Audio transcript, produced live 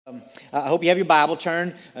I hope you have your Bible.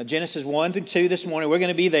 Turn Genesis 1 to 2 this morning. We're going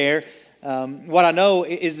to be there. What I know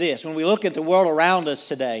is this. When we look at the world around us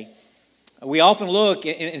today, we often look,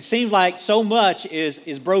 and it seems like so much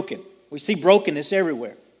is broken. We see brokenness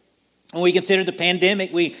everywhere. When we consider the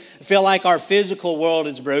pandemic, we feel like our physical world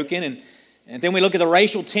is broken. And then we look at the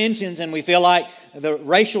racial tensions and we feel like the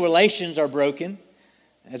racial relations are broken.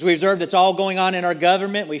 As we observe that's all going on in our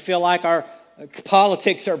government, we feel like our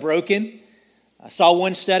politics are broken. I saw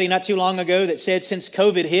one study not too long ago that said since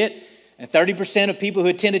COVID hit, and 30% of people who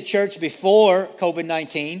attended church before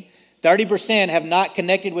COVID-19, 30% have not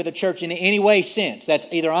connected with a church in any way since. That's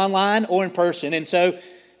either online or in person. And so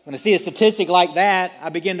when I see a statistic like that, I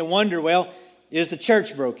begin to wonder, well, is the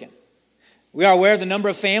church broken? We are aware of the number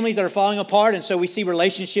of families that are falling apart, and so we see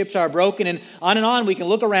relationships are broken, and on we can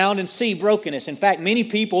look around and see brokenness. In fact, many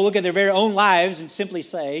people look at their very own lives and simply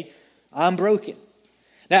say, I'm broken.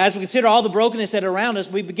 Now, as we consider all the brokenness that are around us,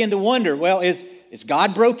 we begin to wonder, well, is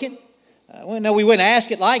God broken? Well, no, we wouldn't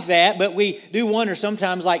ask it like that, but we do wonder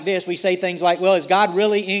sometimes like this. We say things like, well, is God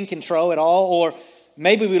really in control at all? Or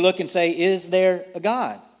maybe we look and say, is there a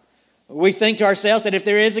God? We think to ourselves that if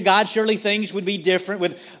there is a God, surely things would be different.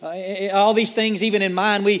 With all these things even in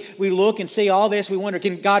mind, we look and see all this. We wonder,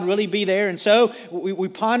 can God really be there? And so we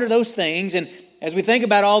ponder those things. And as we think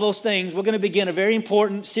about all those things, we're going to begin a very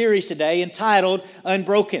important series today entitled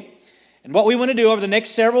Unbroken. And what we want to do over the next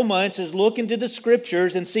several months is look into the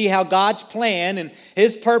scriptures and see how God's plan and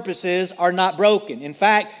His purposes are not broken. In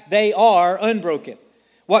fact, they are unbroken.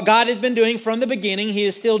 What God has been doing from the beginning, He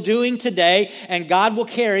is still doing today, and God will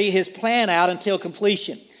carry His plan out until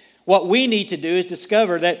completion. What we need to do is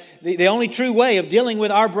discover that the only true way of dealing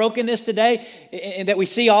with our brokenness today, and that we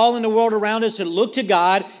see all in the world around us, to look to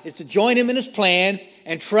God, is to join Him in His plan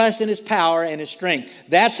and trust in His power and His strength.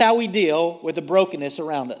 That's how we deal with the brokenness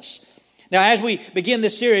around us. Now, as we begin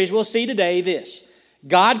this series, we'll see today this.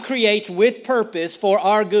 God creates with purpose for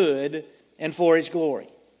our good and for His glory.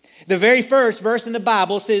 The very first verse in the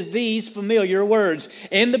Bible says these familiar words.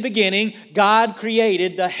 In the beginning, God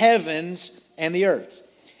created the heavens and the earth.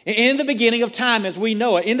 In the beginning of time as we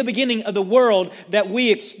know it, in the beginning of the world that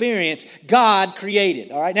we experience, God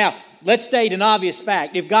created. All right, now, let's state an obvious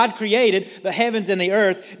fact. If God created the heavens and the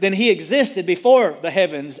earth, then He existed before the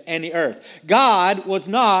heavens and the earth. God was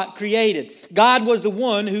not created. God was the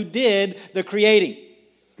one who did the creating.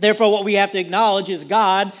 Therefore, what we have to acknowledge is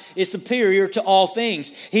God is superior to all things.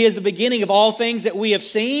 He is the beginning of all things that we have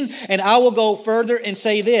seen. And I will go further and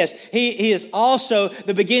say this. He is also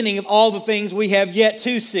the beginning of all the things we have yet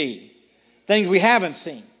to see. Things we haven't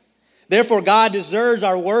seen. Therefore, God deserves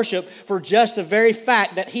our worship for just the very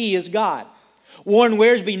fact that He is God. Warren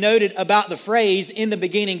Wiersbe noted about the phrase, in the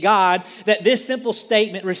beginning God, that this simple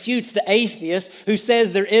statement refutes the atheist who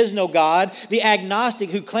says there is no God, the agnostic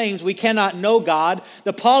who claims we cannot know God,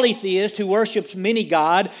 the polytheist who worships many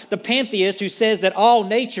God, the pantheist who says that all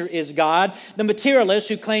nature is God, the materialist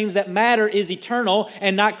who claims that matter is eternal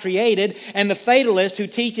and not created, and the fatalist who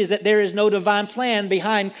teaches that there is no divine plan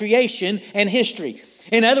behind creation and history.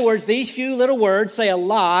 In other words, these few little words say a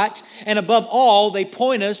lot, and above all, they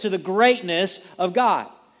point us to the greatness of God.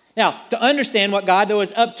 Now, to understand what God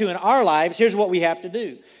is up to in our lives, here's what we have to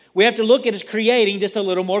do. We have to look at His creating just a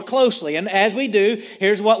little more closely. And as we do,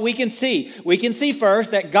 here's what we can see. We can see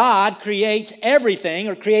first that God creates everything,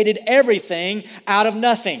 or created everything out of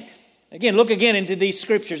nothing. Again, look again into these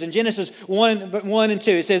scriptures. In Genesis 1 and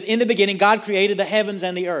 2, it says, in the beginning, God created the heavens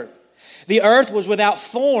and the earth. The earth was without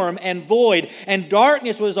form and void, and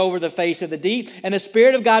darkness was over the face of the deep, and the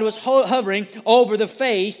Spirit of God was hovering over the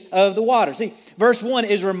face of the water. See, verse 1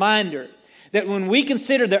 is a reminder that when we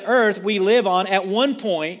consider the earth we live on, at one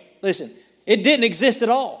point, listen, it didn't exist at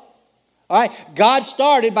all. All right, God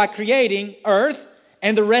started by creating earth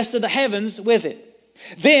and the rest of the heavens with it.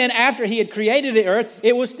 Then, after He had created the earth,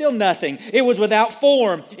 it was still nothing. It was without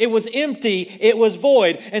form. It was empty. It was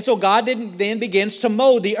void. And so God then begins to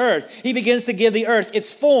mold the earth. He begins to give the earth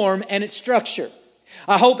its form and its structure.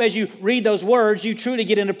 I hope as you read those words, you truly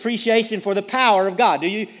get an appreciation for the power of God. Do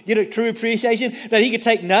you get a true appreciation that He could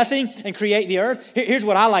take nothing and create the earth? Here's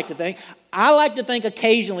what I like to think. I like to think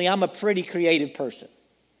occasionally I'm a pretty creative person.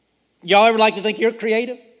 Y'all ever like to think you're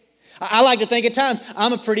creative? I like to think at times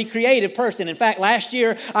I'm a pretty creative person. In fact, last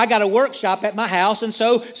year I got a workshop at my house, and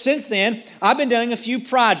so since then I've been doing a few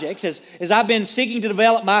projects as I've been seeking to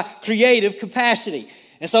develop my creative capacity.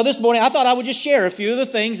 And so this morning, I thought I would just share a few of the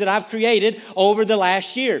things that I've created over the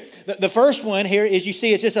last year. The first one here is, you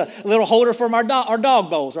see, it's just a little holder from our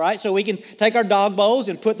dog bowls, right? So we can take our dog bowls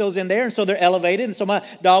and put those in there, and so they're elevated, and so my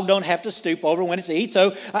dog don't have to stoop over when it's eats.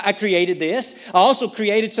 So I created this. I also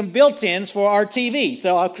created some built-ins for our TV.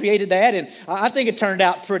 So I created that, and I think it turned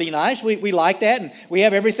out pretty nice. We like that, and we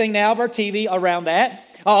have everything now of our TV around that.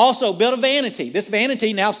 I also built a vanity. This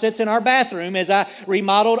vanity now sits in our bathroom as I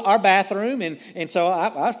remodeled our bathroom. And so I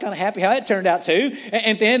was kind of happy how it turned out too.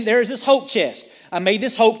 And then there's this hope chest. I made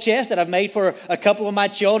this hope chest that I've made for a couple of my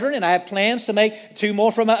children, and I have plans to make 2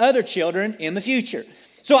 more for my other children in the future.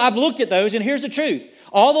 So I've looked at those, and here's the truth.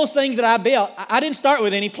 All those things that I built, I didn't start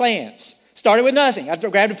with any plans. Started with nothing. I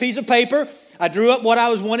grabbed a piece of paper. I drew up what I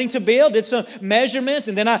was wanting to build, did some measurements,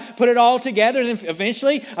 and then I put it all together. And then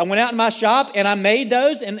eventually I went out in my shop and I made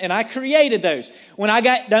those and I created those. When I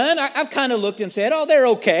got done, I've kind of looked and said, oh, they're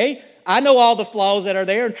okay. I know all the flaws that are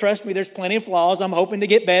there, and trust me, there's plenty of flaws. I'm hoping to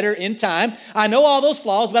get better in time. I know all those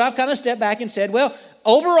flaws, but I've kind of stepped back and said, well,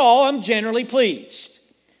 overall, I'm generally pleased.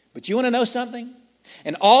 But you want to know something?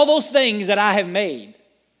 And all those things that I have made,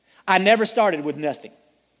 I never started with nothing.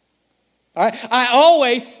 All right, I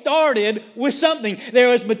always started with something. There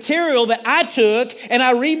was material that I took and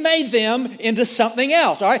I remade them into something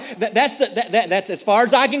else. All right, that's as far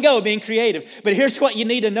as I can go being creative. But here's what you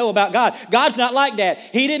need to know about God. God's not like that.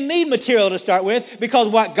 He didn't need material to start with, because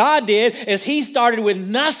what God did is He started with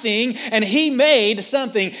nothing and He made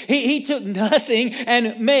something. He took nothing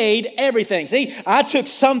and made everything. See, I took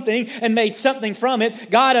something and made something from it.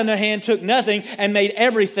 God, on the other hand, took nothing and made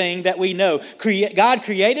everything that we know. God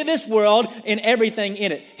created this world in everything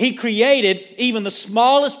in it. He created even the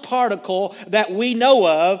smallest particle that we know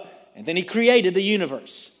of, and then He created the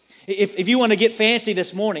universe. If you want to get fancy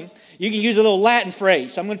this morning, you can use a little Latin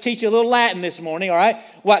phrase. So I'm going to teach you a little Latin this morning, all right?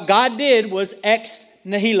 What God did was ex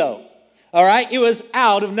nihilo, all right? It was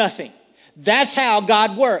out of nothing. That's how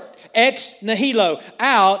God worked. Ex nihilo,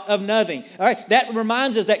 out of nothing. All right, that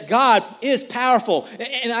reminds us that God is powerful.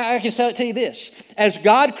 And I can tell you this. As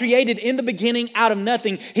God created in the beginning out of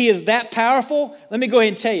nothing, He is that powerful. Let me go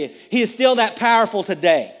ahead and tell you, He is still that powerful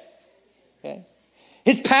today. Okay?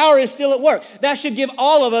 His power is still at work. That should give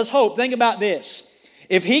all of us hope. Think about this.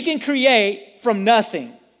 If He can create from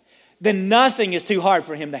nothing, then nothing is too hard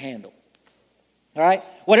for Him to handle. All right?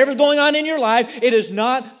 Whatever's going on in your life, it is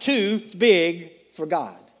not too big for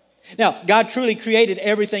God. Now, God truly created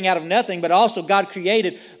everything out of nothing, but also God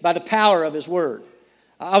created by the power of His Word.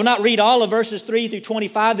 I will not read all of verses 3 through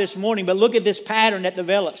 25 this morning, but look at this pattern that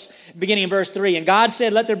develops beginning in verse 3. And God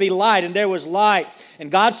said, let there be light, and there was light.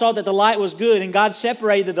 And God saw that the light was good, and God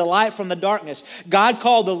separated the light from the darkness. God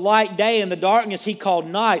called the light day, and the darkness He called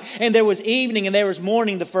night. And there was evening, and there was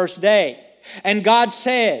morning the first day. And God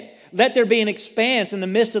said, let there be an expanse in the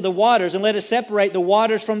midst of the waters, and let it separate the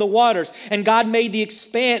waters from the waters. And God made the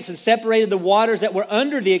expanse and separated the waters that were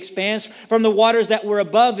under the expanse from the waters that were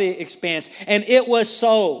above the expanse. And it was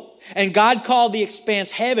so. And God called the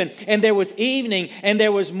expanse heaven. And there was evening and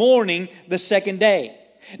there was morning the second day.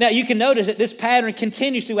 Now you can notice that this pattern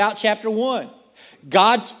continues throughout chapter 1.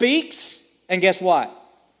 God speaks, and guess what?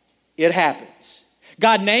 It happens.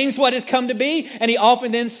 God names what has come to be, and He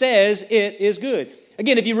often then says it is good.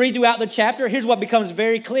 Again, if you read throughout the chapter, here's what becomes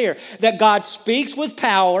very clear. That God speaks with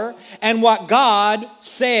power, and what God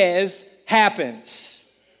says happens.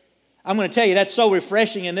 I'm going to tell you, that's so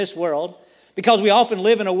refreshing in this world, because we often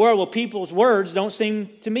live in a world where people's words don't seem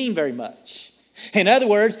to mean very much. In other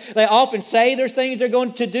words, they often say there's things they're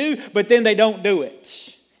going to do, but then they don't do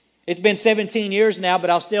it. It's been 17 years now, but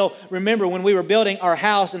I'll still remember when we were building our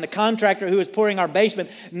house, and the contractor who was pouring our basement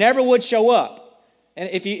never would show up. And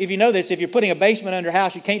if you know this, if you're putting a basement under a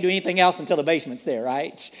house, you can't do anything else until the basement's there,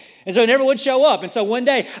 right? And so he never would show up. And so one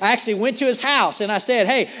day I actually went to his house and I said,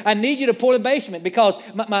 hey, I need you to pour the basement because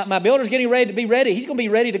my builder's getting ready to be ready. He's going to be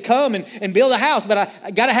ready to come and build a house, but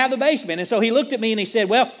I got to have the basement. And so he looked at me and he said,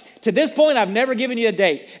 well, to this point, I've never given you a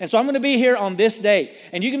date. And so I'm going to be here on this date.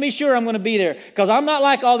 And you can be sure I'm going to be there because I'm not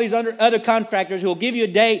like all these other contractors who will give you a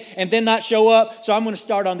date and then not show up. So I'm going to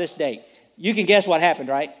start on this date. You can guess what happened,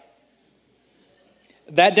 right?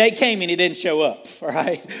 That date came and he didn't show up, all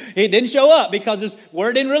right? He didn't show up because his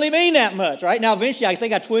word didn't really mean that much, right? Now, eventually, I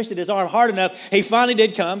think I twisted his arm hard enough. He finally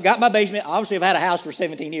did come, got my basement. Obviously, I've had a house for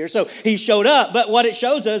 17 years, so he showed up. But what it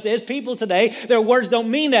shows us is people today, their words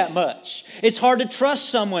don't mean that much. It's hard to trust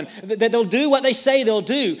someone that they'll do what they say they'll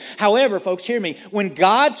do. However, folks, hear me. When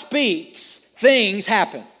God speaks, things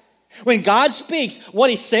happen. When God speaks, what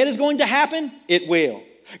He said is going to happen, it will.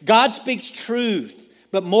 God speaks truth.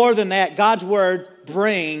 But more than that, God's word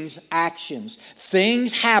brings actions.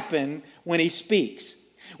 Things happen when He speaks.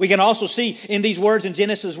 We can also see in these words in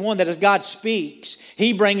Genesis 1 that as God speaks,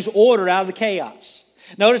 he brings order out of the chaos.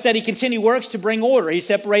 Notice that he continually works to bring order. He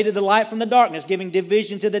separated the light from the darkness, giving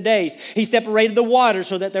division to the days. He separated the waters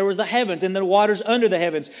so that there was the heavens and the waters under the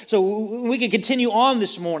heavens. So we can continue on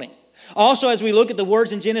this morning. Also, as we look at the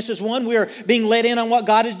words in Genesis 1, we are being led in on what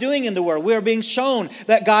God is doing in the world. We are being shown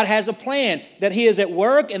that God has a plan, that he is at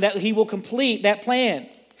work, and that he will complete that plan.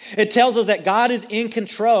 It tells us that God is in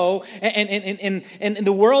control, and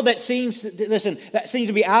the world that seems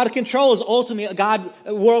to be out of control is ultimately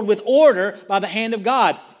a world with order by the hand of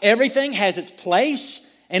God. Everything has its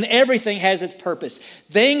place, and everything has its purpose.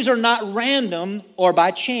 Things are not random or by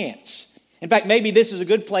chance. In fact, maybe this is a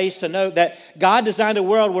good place to note that God designed a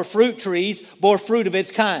world where fruit trees bore fruit of its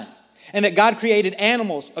kind, and that God created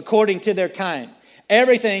animals according to their kind.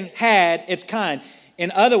 Everything had its kind. In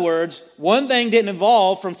other words, one thing didn't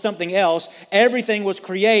evolve from something else. Everything was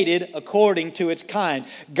created according to its kind.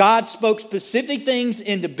 God spoke specific things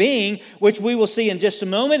into being, which we will see in just a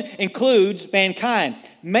moment, includes mankind.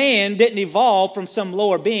 Man didn't evolve from some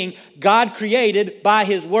lower being. God created by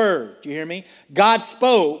his word. Do you hear me? God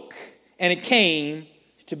spoke and it came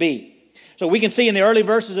to be. So we can see in the early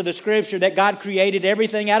verses of the scripture that God created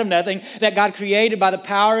everything out of nothing, that God created by the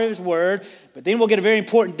power of his word. But then we'll get a very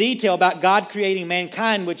important detail about God creating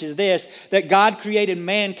mankind, which is this, that God created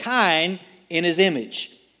mankind in his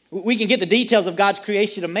image. We can get the details of God's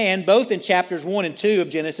creation of man, both in chapters 1 and 2 of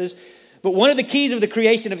Genesis. But one of the keys of the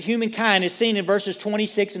creation of humankind is seen in verses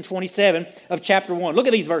 26 and 27 of chapter 1. Look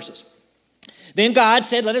at these verses. Then God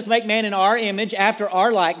said, let us make man in our image, after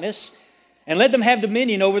our likeness, and let them have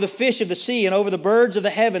dominion over the fish of the sea and over the birds of the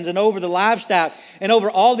heavens and over the livestock and over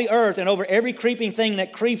all the earth and over every creeping thing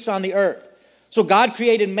that creeps on the earth. So God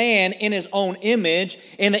created man in his own image.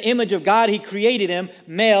 In the image of God, he created him.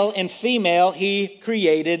 Male and female, he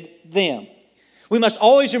created them. We must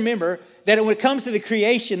always remember that when it comes to the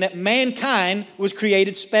creation, that mankind was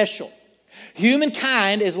created special.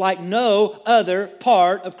 Humankind is like no other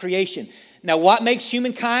part of creation. Now, what makes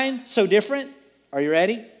humankind so different? Are you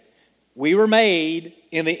ready? We were made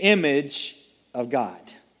in the image of God.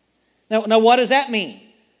 Now, what does that mean?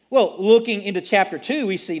 Well, looking into chapter 2,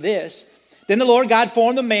 we see this. Then the Lord God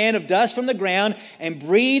formed the man of dust from the ground and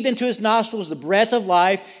breathed into his nostrils the breath of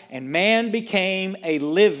life, and man became a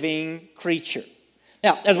living creature.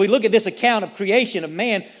 Now, as we look at this account of creation of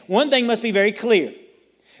man, one thing must be very clear.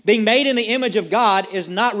 Being made in the image of God is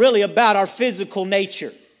not really about our physical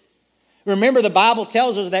nature. Remember, the Bible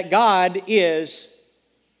tells us that God is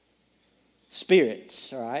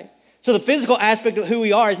spirit, all right? So the physical aspect of who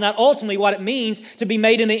we are is not ultimately what it means to be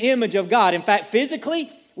made in the image of God. In fact, physically,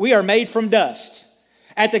 we are made from dust.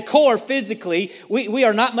 At the core, physically, we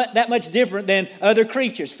are not that much different than other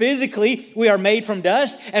creatures. Physically, we are made from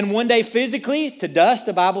dust, and one day physically, to dust,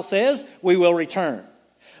 the Bible says, we will return.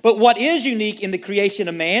 But what is unique in the creation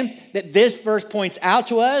of man, that this verse points out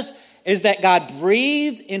to us, is that God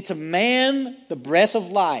breathed into man the breath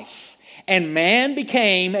of life. And man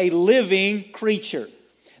became a living creature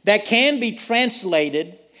that can be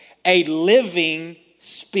translated a living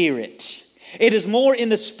spirit. It is more in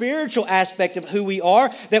the spiritual aspect of who we are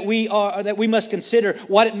that we must consider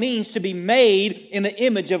what it means to be made in the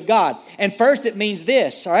image of God. And first it means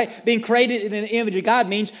this, all right? Being created in the image of God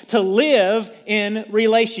means to live in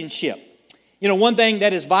relationship. You know, one thing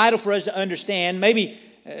that is vital for us to understand, maybe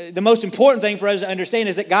the most important thing for us to understand,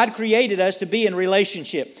 is that God created us to be in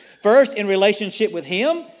relationship. First, in relationship with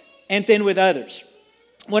him, and then with others.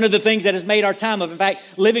 One of the things that has made our time of, in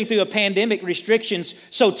fact, living through a pandemic restrictions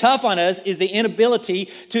so tough on us is the inability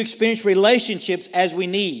to experience relationships as we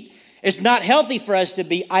need. It's not healthy for us to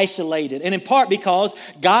be isolated, and in part because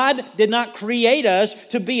God did not create us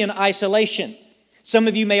to be in isolation. Some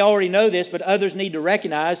of you may already know this, but others need to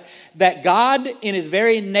recognize that God in his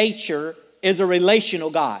very nature is a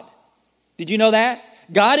relational God. Did you know that?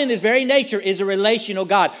 God in his very nature is a relational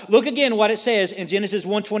God. Look again what it says in Genesis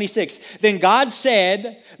 1:26. Then God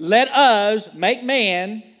said, let us make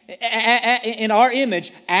man in our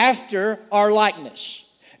image after our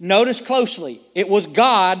likeness. Notice closely, it was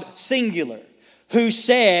God, singular, who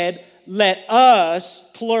said, let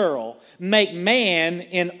us, plural, make man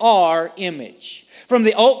in our image. From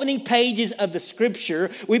the opening pages of the scripture,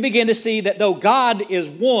 we begin to see that though God is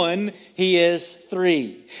one, he is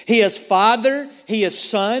three. He is Father, he is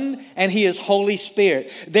Son, and he is Holy Spirit.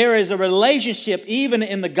 There is a relationship even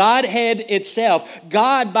in the Godhead itself.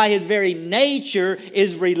 God, by his very nature,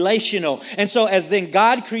 is relational. And so as then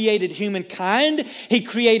God created humankind, he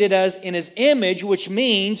created us in his image, which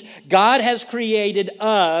means God has created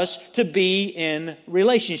us to be in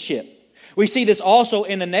relationship. We see this also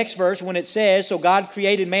in the next verse when it says, so God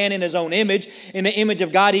created man in his own image. In the image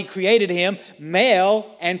of God he created him.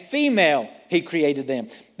 Male and female he created them.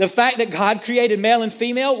 The fact that God created male and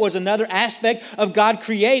female was another aspect of God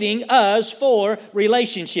creating us for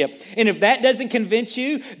relationship. And if that doesn't convince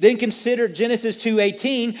you, then consider Genesis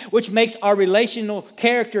 2:18, which makes our relational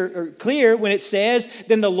character clear when it says,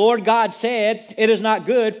 then the Lord God said, it is not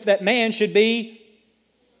good that man should be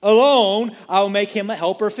alone. I will make him a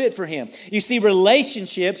helper fit for him. You see,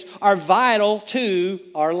 relationships are vital to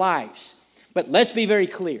our lives. But let's be very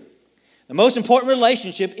clear. The most important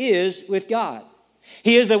relationship is with God.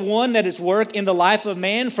 He is the one that is work in the life of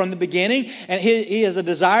man from the beginning, and he has a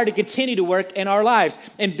desire to continue to work in our lives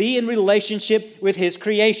and be in relationship with his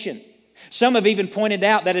creation. Some have even pointed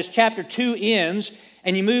out that as chapter 2 ends,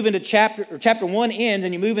 and you move into chapter 1 ends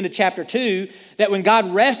and you move into chapter 2, that when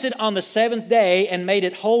God rested on the seventh day and made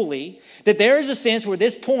it holy, that there is a sense where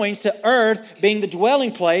this points to earth being the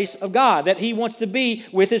dwelling place of God, that he wants to be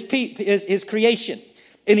with his creation.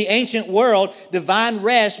 In the ancient world, divine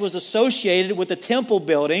rest was associated with the temple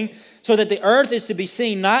building, so that the earth is to be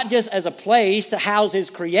seen not just as a place to house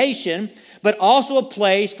his creation, but also a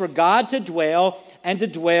place for God to dwell and to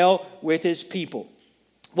dwell with his people.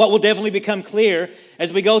 What will definitely become clear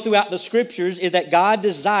as we go throughout the scriptures is that God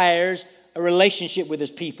desires a relationship with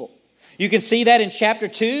his people. You can see that in chapter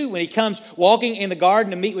 2 when he comes walking in the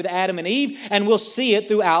garden to meet with Adam and Eve, and we'll see it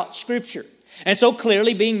throughout scripture. And so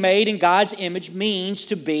clearly being made in God's image means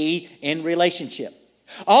to be in relationship.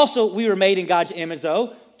 Also, we were made in God's image,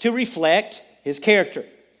 though, to reflect his character.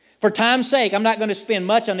 For time's sake, I'm not going to spend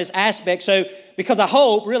much on this aspect, because I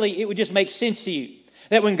hope really it would just make sense to you.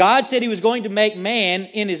 That when God said he was going to make man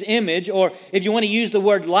in his image, or if you want to use the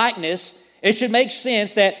word likeness, it should make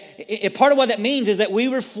sense that part of what that means is that we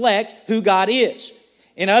reflect who God is.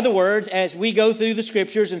 In other words, as we go through the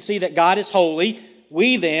scriptures and see that God is holy,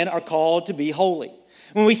 we then are called to be holy.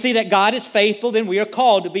 When we see that God is faithful, then we are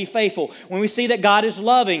called to be faithful. When we see that God is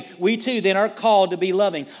loving, we too then are called to be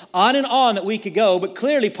loving. On and on that we could go, but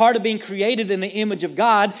clearly part of being created in the image of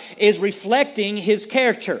God is reflecting his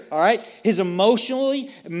character, all right? His emotionally,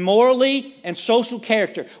 morally, and social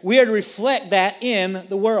character. We are to reflect that in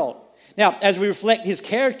the world. Now, as we reflect his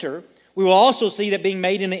character, we will also see that being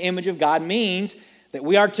made in the image of God means that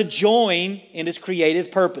we are to join in his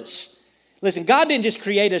creative purpose. Listen, God didn't just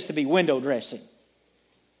create us to be window dressing.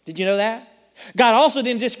 Did you know that? God also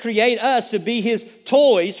didn't just create us to be his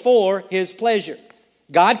toys for his pleasure.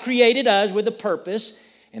 God created us with a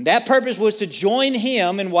purpose, and that purpose was to join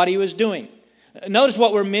him in what he was doing. Notice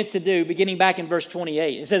what we're meant to do, beginning back in verse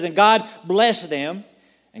 28. It says, and God blessed them,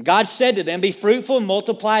 and God said to them, be fruitful and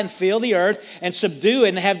multiply and fill the earth and subdue it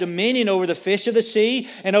and have dominion over the fish of the sea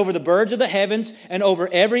and over the birds of the heavens and over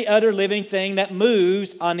every other living thing that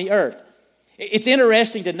moves on the earth. It's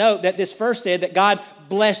interesting to note that this verse said that God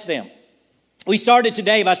blessed them. We started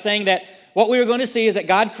today by saying that what we were going to see is that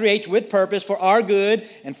God creates with purpose for our good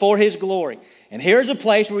and for his glory. And here's a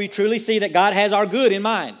place where we truly see that God has our good in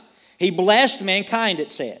mind. He blessed mankind,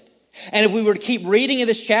 it said. And if we were to keep reading in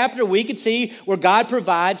this chapter, we could see where God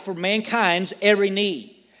provides for mankind's every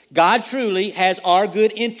need. God truly has our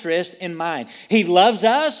good interest in mind. He loves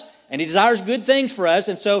us. And he desires good things for us.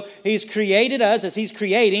 And so he's created us as he's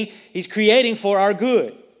creating for our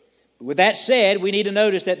good. With that said, we need to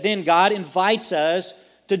notice that then God invites us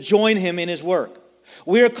to join him in his work.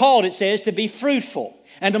 We are called, it says, to be fruitful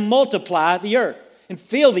and to multiply the earth and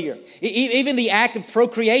fill the earth. Even the act of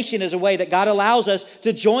procreation is a way that God allows us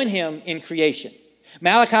to join him in creation.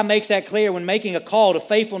 Malachi makes that clear when making a call to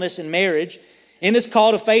faithfulness in marriage. In this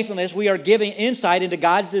call to faithfulness, we are giving insight into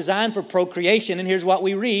God's design for procreation. And here's what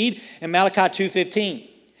we read in Malachi 2:15.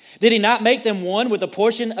 Did he not make them one with a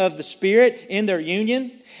portion of the Spirit in their union?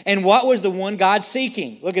 And what was the one God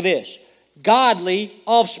seeking? Look at this. Godly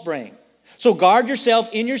offspring. So guard yourself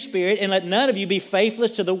in your spirit and let none of you be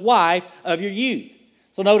faithless to the wife of your youth.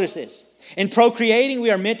 So notice this. In procreating, we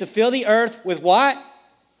are meant to fill the earth with what?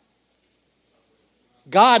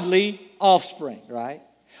 Godly offspring, right?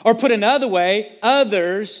 Or put another way,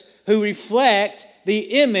 others who reflect the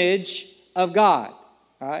image of God.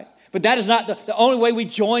 All right? But that is not the only way we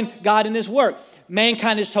join God in his work.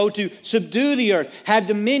 Mankind is told to subdue the earth, have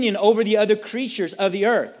dominion over the other creatures of the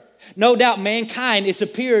earth. No doubt mankind is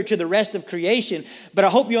superior to the rest of creation, but I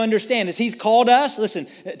hope you understand as he's called us, listen,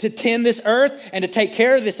 to tend this earth and to take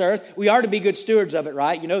care of this earth, we are to be good stewards of it,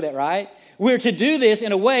 right? You know that, right? We're to do this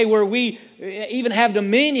in a way where we even have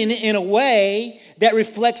dominion in a way that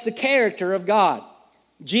reflects the character of God.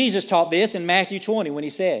 Jesus taught this in Matthew 20 when he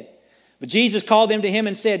said, But Jesus called them to him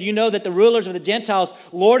and said, you know that the rulers of the Gentiles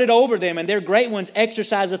lord it over them, and their great ones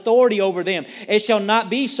exercise authority over them. It shall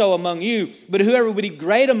not be so among you, but whoever would be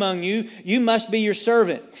great among you, you must be your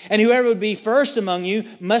servant. And whoever would be first among you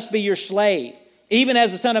must be your slave. Even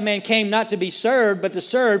as the Son of Man came not to be served, but to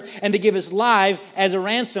serve and to give his life as a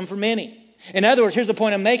ransom for many. In other words, here's the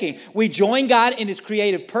point I'm making. We join God in his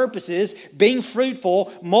creative purposes, being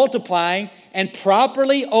fruitful, multiplying, and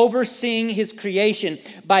properly overseeing his creation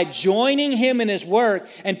by joining him in his work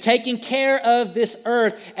and taking care of this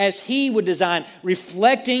earth as he would design,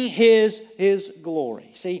 reflecting his glory.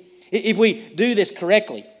 See, if we do this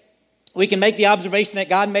correctly, we can make the observation that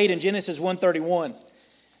God made in Genesis 1:31.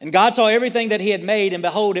 And God saw everything that he had made, and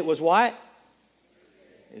behold, it was what?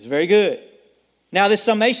 It was very good. Now, this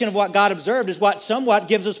summation of what God observed is what somewhat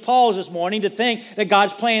gives us pause this morning to think that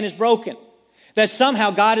God's plan is broken, that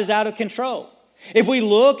somehow God is out of control. If we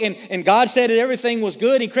look and God said that everything was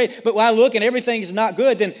good, he created, but when I look and everything is not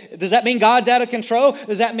good, then does that mean God's out of control?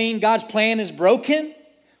 Does that mean God's plan is broken?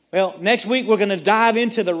 Well, next week we're going to dive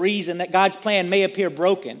into the reason that God's plan may appear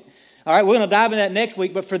broken. All right, we're going to dive into that next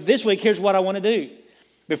week, but for this week, here's what I want to do.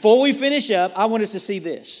 Before we finish up, I want us to see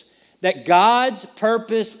this. That God's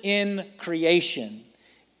purpose in creation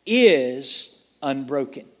is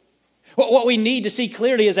unbroken. What we need to see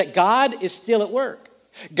clearly is that God is still at work.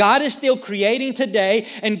 God is still creating today,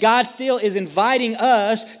 and God still is inviting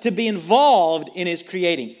us to be involved in his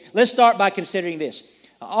creating. Let's start by considering this.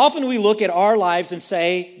 Often we look at our lives and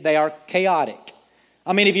say they are chaotic.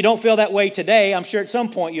 I mean, if you don't feel that way today, I'm sure at some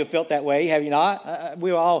point you've felt that way, have you not? We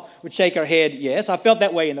all would shake our head, yes, I felt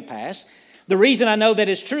that way in the past. The reason I know that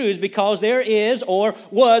is true is because there is or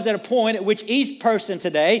was at a point at which each person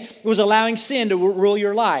today was allowing sin to rule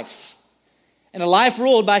your life. And a life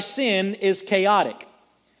ruled by sin is chaotic.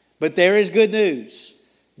 But there is good news.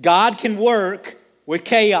 God can work with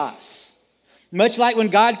chaos. Much like when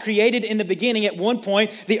God created in the beginning, at one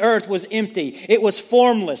point, the earth was empty. It was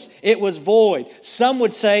formless. It was void. Some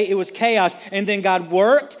would say it was chaos. And then God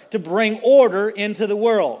worked to bring order into the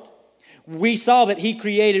world. We saw that he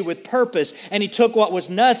created with purpose, and he took what was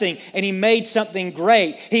nothing and he made something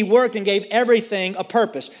great. He worked and gave everything a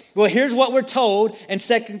purpose. Well, here's what we're told in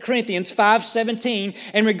 2 Corinthians 5:17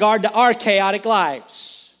 in regard to our chaotic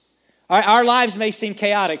lives. All right, our lives may seem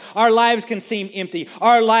chaotic. Our lives can seem empty.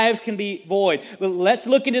 Our lives can be void. But let's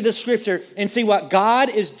look into the scripture and see what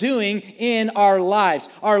God is doing in our lives.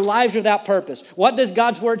 Our lives are without purpose. What does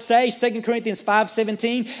God's word say? 2 Corinthians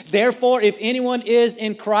 5:17. Therefore, if anyone is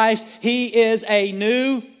in Christ, he is a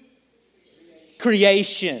new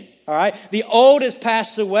creation. All right, the old has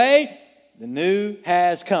passed away. The new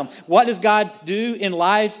has come. What does God do in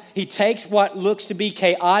lives? He takes what looks to be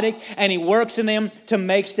chaotic and he works in them to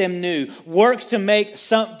make them new. Works to make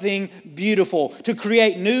something beautiful. To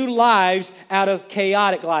create new lives out of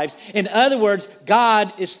chaotic lives. In other words,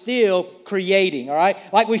 God is still creating, all right?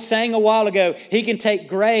 Like we sang a while ago, he can take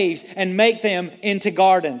graves and make them into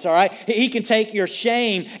gardens, all right? He can take your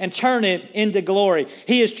shame and turn it into glory.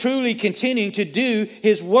 He is truly continuing to do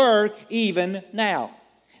his work even now.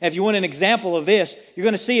 If you want an example of this, you're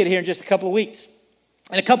going to see it here in just a couple of weeks.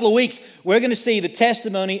 In a couple of weeks, we're going to see the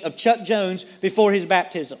testimony of Chuck Jones before his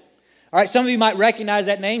baptism. All right, some of you might recognize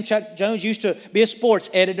that name. Chuck Jones used to be a sports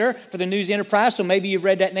editor for the News Enterprise, so maybe you've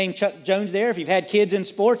read that name, Chuck Jones, there. If you've had kids in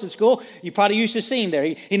sports at school, you probably used to see him there.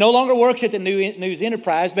 He no longer works at the News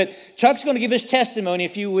Enterprise, but Chuck's going to give his testimony a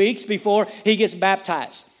few weeks before he gets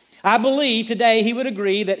baptized. I believe today he would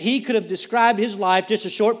agree that he could have described his life just a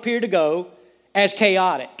short period ago as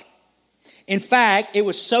chaotic. In fact, it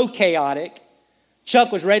was so chaotic, Chuck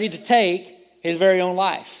was ready to take his very own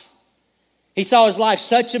life. He saw his life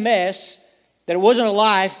such a mess that it wasn't a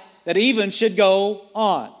life that even should go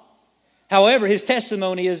on. However, his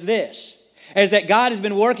testimony is this, is that God has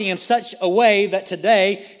been working in such a way that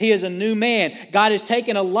today he is a new man. God has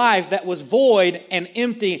taken a life that was void and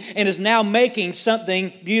empty and is now making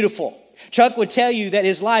something beautiful. Chuck would tell you that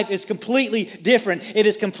his life is completely different. It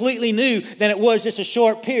is completely new than it was just a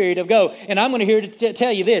short period ago. And I'm going to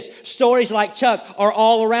tell you this. Stories like Chuck are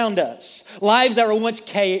all around us. Lives that were once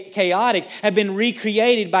chaotic have been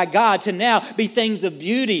recreated by God to now be things of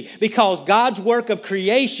beauty because God's work of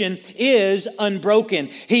creation is unbroken.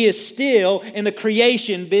 He is still in the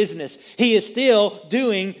creation business. He is still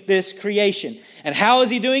doing this creation. And how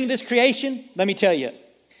is he doing this creation? Let me tell you.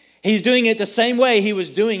 He's doing it the same way he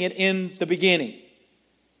was doing it in the beginning,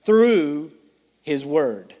 through his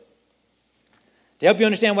word. To help you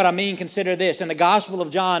understand what I mean, consider this. In the Gospel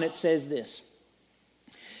of John, it says this.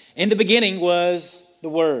 In the beginning was the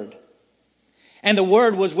Word, and the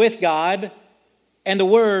Word was with God, and the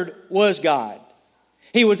Word was God.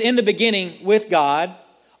 He was in the beginning with God.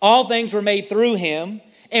 All things were made through him,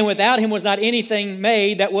 and without him was not anything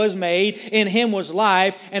made that was made. In him was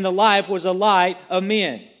life, and the life was the light of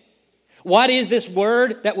men. What is this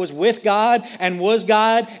word that was with God and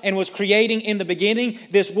was creating in the beginning?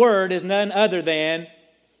 This word is none other than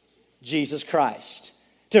Jesus Christ.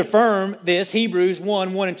 To affirm this, Hebrews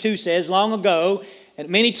 1 and 2 says, long ago, and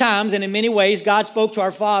many times and in many ways, God spoke to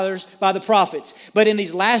our fathers by the prophets. But in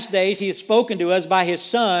these last days, he has spoken to us by his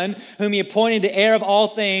Son, whom he appointed the heir of all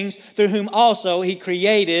things, through whom also he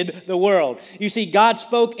created the world. You see, God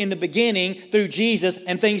spoke in the beginning through Jesus,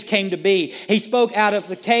 and things came to be. He spoke out of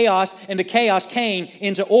the chaos, and the chaos came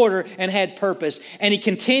into order and had purpose. And he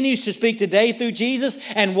continues to speak today through Jesus.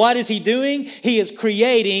 And what is he doing? He is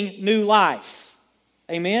creating new life.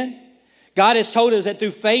 Amen? God has told us that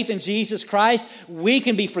through faith in Jesus Christ, we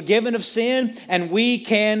can be forgiven of sin and we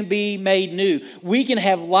can be made new. We can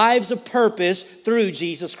have lives of purpose through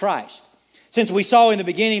Jesus Christ. Since we saw in the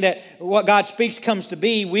beginning that what God speaks comes to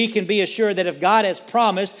be, we can be assured that if God has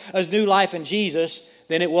promised us new life in Jesus,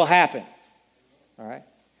 then it will happen. All right?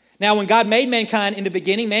 Now, when God made mankind in the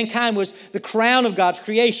beginning, mankind was the crown of God's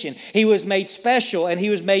creation. He was made special and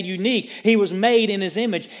he was made unique. He was made in his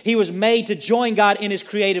image. He was made to join God in his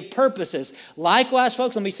creative purposes. Likewise,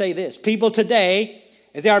 folks, let me say this. People today,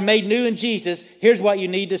 as they are made new in Jesus, here's what you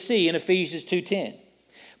need to see in Ephesians 2:10.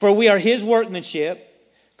 For we are his workmanship,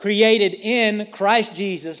 created in Christ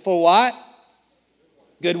Jesus for what?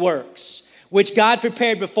 Good works, which God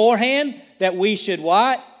prepared beforehand that we should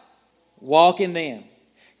what? Walk in them.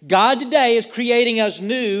 God today is creating us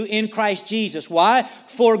new in Christ Jesus. Why?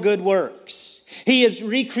 For good works. He is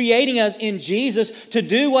recreating us in Jesus to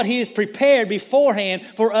do what he has prepared beforehand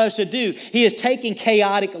for us to do. He is taking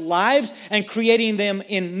chaotic lives and creating them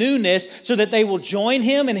in newness so that they will join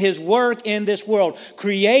him in his work in this world,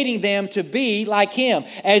 creating them to be like him.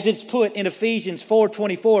 As it's put in Ephesians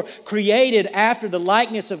 4:24, created after the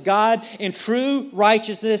likeness of God in true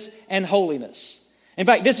righteousness and holiness. In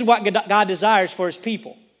fact, this is what God desires for his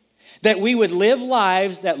people. That we would live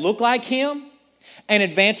lives that look like him and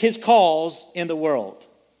advance his cause in the world.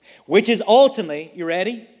 Which is ultimately, you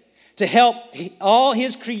ready? To help all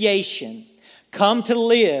his creation come to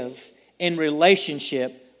live in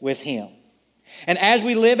relationship with him. And as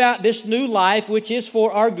we live out this new life, which is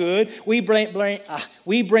for our good, we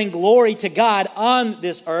bring glory to God on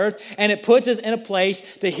this earth. And it puts us in a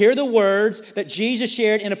place to hear the words that Jesus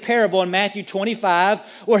shared in a parable in Matthew 25,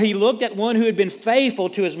 where he looked at one who had been faithful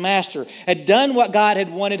to his master, had done what God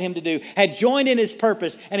had wanted him to do, had joined in his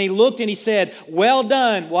purpose. And he looked and he said, well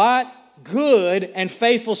done, what? Good and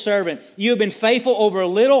faithful servant. You have been faithful over a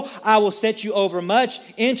little. I will set you over much.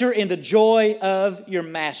 Enter in the joy of your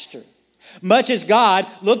master. Much as God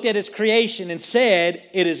looked at his creation and said,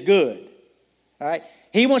 it is good. All right.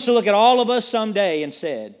 He wants to look at all of us someday and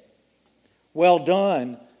said, well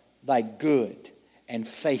done, thy good and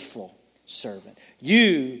faithful servant.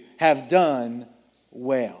 You have done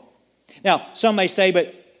well. Now, some may say,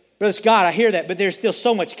 but Brother Scott, I hear that, but there's still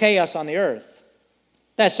so much chaos on the earth.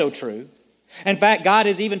 That's so true. In fact, God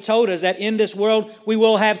has even told us that in this world we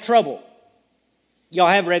will have trouble. Y'all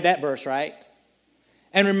have read that verse, right?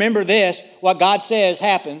 And remember this, what God says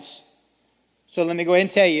happens. So let me go ahead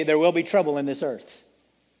and tell you, there will be trouble in this earth.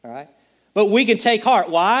 All right? But we can take heart.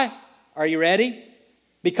 Why? Are you ready?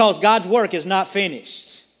 Because God's work is not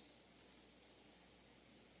finished.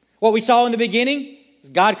 What we saw in the beginning is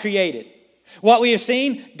God created. What we have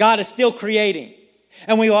seen, God is still creating.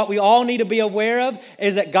 And what we all need to be aware of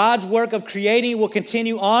is that God's work of creating will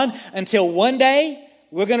continue on until one day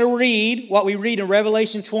we're going to read what we read in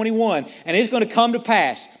Revelation 21, and it's going to come to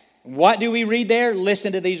pass. What do we read there?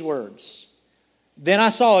 Listen to these words. Then I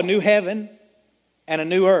saw a new heaven and a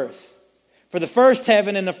new earth. For the first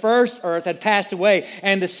heaven and the first earth had passed away,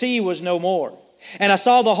 and the sea was no more. And I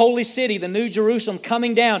saw the holy city, the new Jerusalem,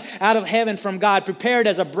 coming down out of heaven from God, prepared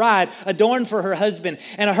as a bride, adorned for her husband.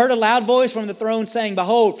 And I heard a loud voice from the throne saying,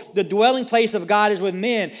 behold, the dwelling place of God is with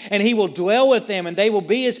men, and he will dwell with them, and they will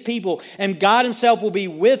be his people, and God himself will be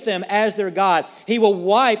with them as their God. He will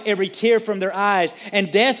wipe every tear from their eyes,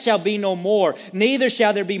 and death shall be no more. Neither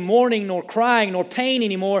shall there be mourning, nor crying, nor pain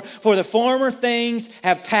anymore, for the former things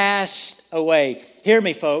have passed away. Hear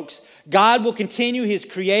me, folks. God will continue his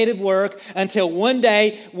creative work until one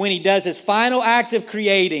day when he does his final act of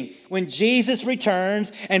creating, when Jesus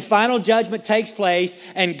returns and final judgment takes place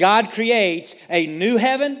and God creates a new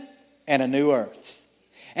heaven and a new earth.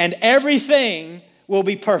 And everything will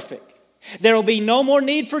be perfect. There will be no more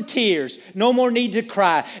need for tears, no more need to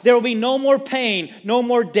cry. There will be no more pain, no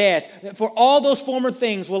more death. For all those former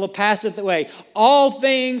things will have passed away. All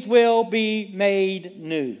things will be made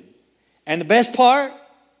new. And the best part,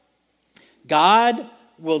 God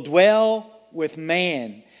will dwell with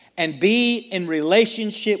man and be in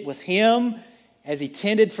relationship with him as he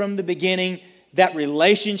tended from the beginning. That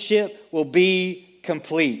relationship will be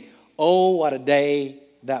complete. Oh, what a day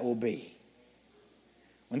that will be.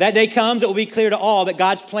 When that day comes, it will be clear to all that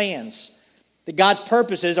God's plans, that God's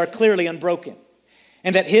purposes are clearly unbroken.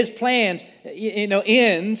 And that his plans,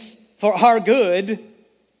 ends for our good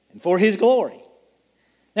and for his glory.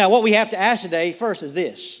 Now, what we have to ask today first is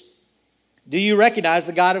this. Do you recognize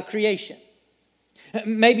the God of creation?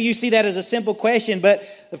 Maybe you see that as a simple question, but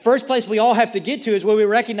the first place we all have to get to is where we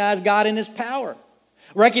recognize God in his power.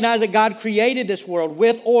 Recognize that God created this world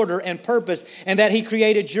with order and purpose, and that he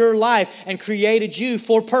created your life and created you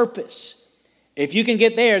for purpose. If you can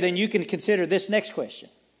get there, then you can consider this next question.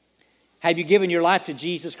 Have you given your life to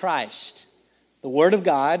Jesus Christ? The Word of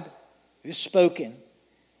God is spoken.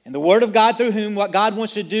 And the Word of God through whom what God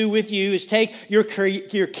wants to do with you is take your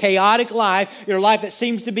chaotic life, your life that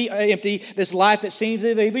seems to be empty, this life that seems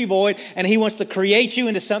to be void, and he wants to create you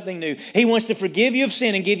into something new. He wants to forgive you of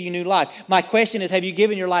sin and give you new life. My question is, have you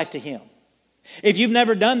given your life to him? If you've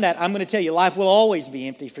never done that, I'm going to tell you, life will always be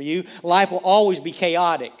empty for you. Life will always be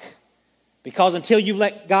chaotic. Because until you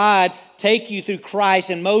let God take you through Christ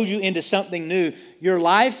and mold you into something new, your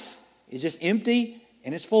life is just empty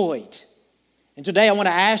and it's void. And today I want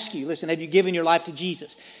to ask you, listen, have you given your life to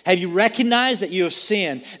Jesus? Have you recognized that you have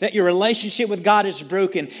sinned, that your relationship with God is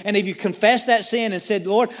broken? And have you confessed that sin and said,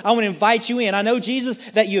 Lord, I want to invite you in. I know, Jesus,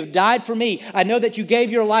 that you have died for me. I know that you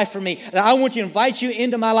gave your life for me. And I want to invite you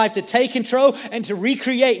into my life to take control and to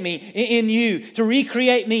recreate me in you, to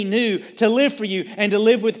recreate me new, to live for you and to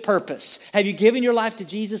live with purpose. Have you given your life to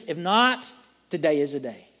Jesus? If not, today is the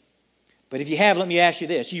day. But if you have, let me ask you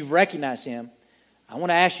this. You've recognized him. I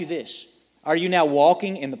want to ask you this. Are you now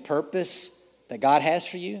walking in the purpose that God has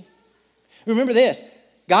for you? Remember this.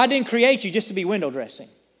 God didn't create you just to be window dressing.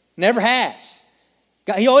 Never has.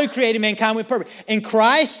 He always created mankind with purpose. In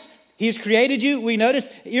Christ, he has created you. We notice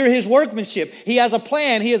you're his workmanship. He has a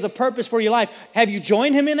plan. He has a purpose for your life. Have you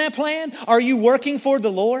joined him in that plan? Are you working for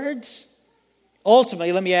the Lord?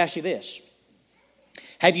 Ultimately, let me ask you this.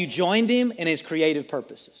 Have you joined him in his creative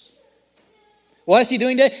purposes? What is he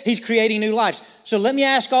doing today? He's creating new lives. So let me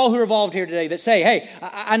ask all who are involved here today that say, hey,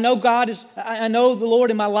 I know I know the Lord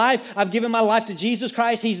in my life. I've given my life to Jesus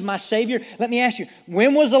Christ. He's my Savior. Let me ask you,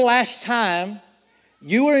 when was the last time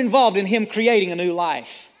you were involved in him creating a new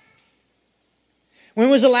life? When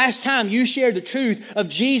was the last time you shared the truth of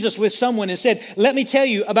Jesus with someone and said, let me tell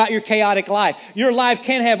you about your chaotic life. Your life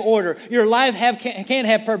can have order. Your life can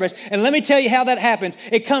have purpose. And let me tell you how that happens.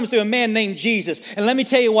 It comes through a man named Jesus. And let me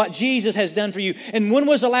tell you what Jesus has done for you. And when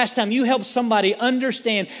was the last time you helped somebody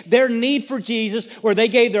understand their need for Jesus, where they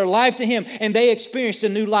gave their life to him and they experienced a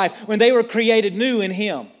new life, when they were created new in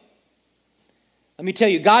him? Let me tell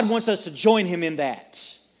you, God wants us to join him in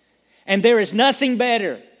that. And there is nothing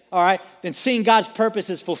better, all right, than seeing God's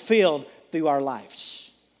purposes fulfilled through our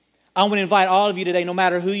lives. I want to invite all of you today, no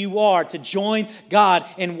matter who you are, to join God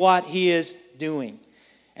in what he is doing.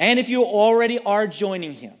 And if you already are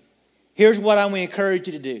joining him, here's what I'm going to encourage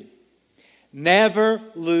you to do. Never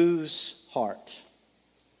lose heart.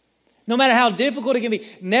 No matter how difficult it can be,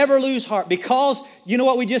 never lose heart. Because you know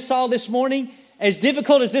what we just saw this morning? As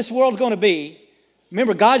difficult as this world's going to be,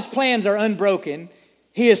 remember, God's plans are unbroken.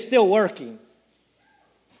 He is still working.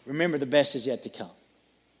 Remember, the best is yet to come.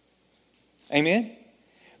 Amen?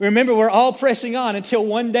 Remember, we're all pressing on until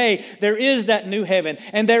one day there is that new heaven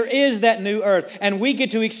and there is that new earth, and we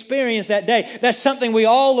get to experience that day. That's something we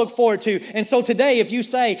all look forward to. And so today, if you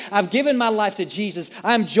say, I've given my life to Jesus,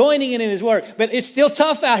 I'm joining in his work, but it's still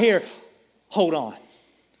tough out here, hold on.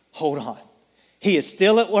 Hold on. He is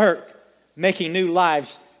still at work making new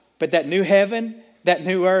lives, but that new heaven, that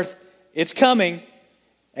new earth, it's coming.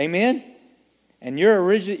 Amen? And you're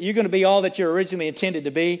going to be all that you're originally intended to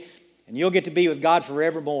be, and you'll get to be with God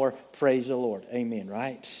forevermore. Praise the Lord. Amen,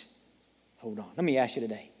 right? Hold on. Let me ask you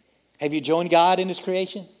today. Have you joined God in his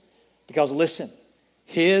creation? Because listen,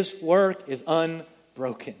 his work is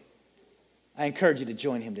unbroken. I encourage you to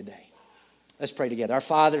join him today. Let's pray together. Our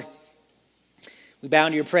Father, we bow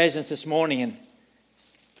into your presence this morning, and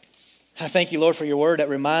I thank you, Lord, for your word that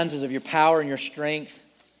reminds us of your power and your strength.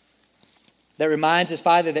 That reminds us,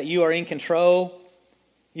 Father, that you are in control.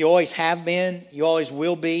 You always have been. You always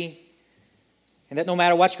will be. And that no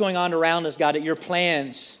matter what's going on around us, God, that your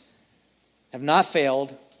plans have not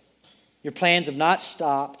failed. Your plans have not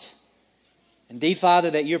stopped. Indeed, Father,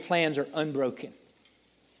 that your plans are unbroken.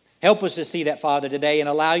 Help us to see that, Father, today and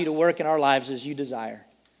allow you to work in our lives as you desire.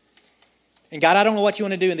 And God, I don't know what you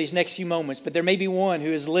want to do in these next few moments, but there may be one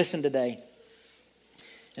who has listened today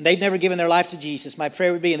and they've never given their life to Jesus. My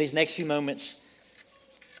prayer would be in these next few moments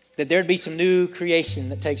that there'd be some new creation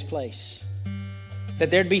that takes place.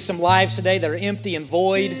 That there'd be some lives today that are empty and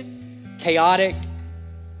void, chaotic.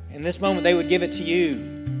 In this moment, they would give it to you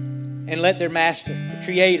and let their master, the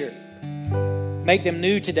Creator, make them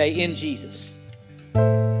new today in Jesus.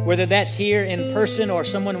 Whether that's here in person or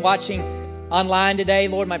someone watching online today,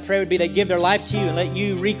 Lord, my prayer would be they give their life to you and let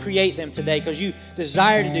you recreate them today because you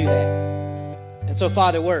desire to do that. And so,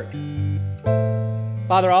 Father, work.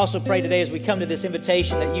 Father, I also pray today as we come to this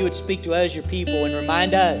invitation that you would speak to us, your people, and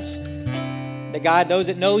remind us that, God, those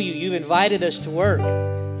that know you, you've invited us to work,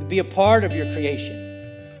 to be a part of your creation.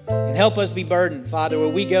 And help us be burdened, Father,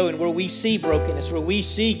 where we go and where we see brokenness, where we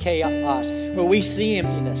see chaos, where we see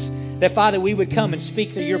emptiness. That, Father, we would come and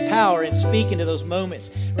speak through your power and speak into those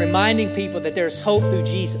moments, reminding people that there's hope through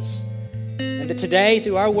Jesus. And that today,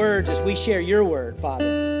 through our words, as we share your word,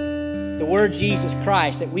 Father, the word Jesus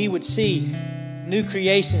Christ, that we would see new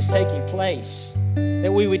creations taking place,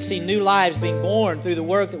 that we would see new lives being born through the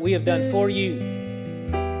work that we have done for you.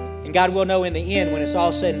 And God, will know in the end, when it's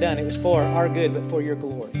all said and done, it was for our good, but for your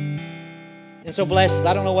glory. And so bless us.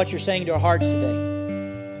 I don't know what you're saying to our hearts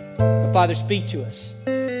today, but Father, speak to us.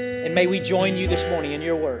 And may we join you this morning in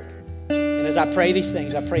your word. And as I pray these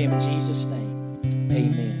things, I pray them in Jesus' name.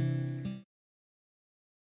 Amen.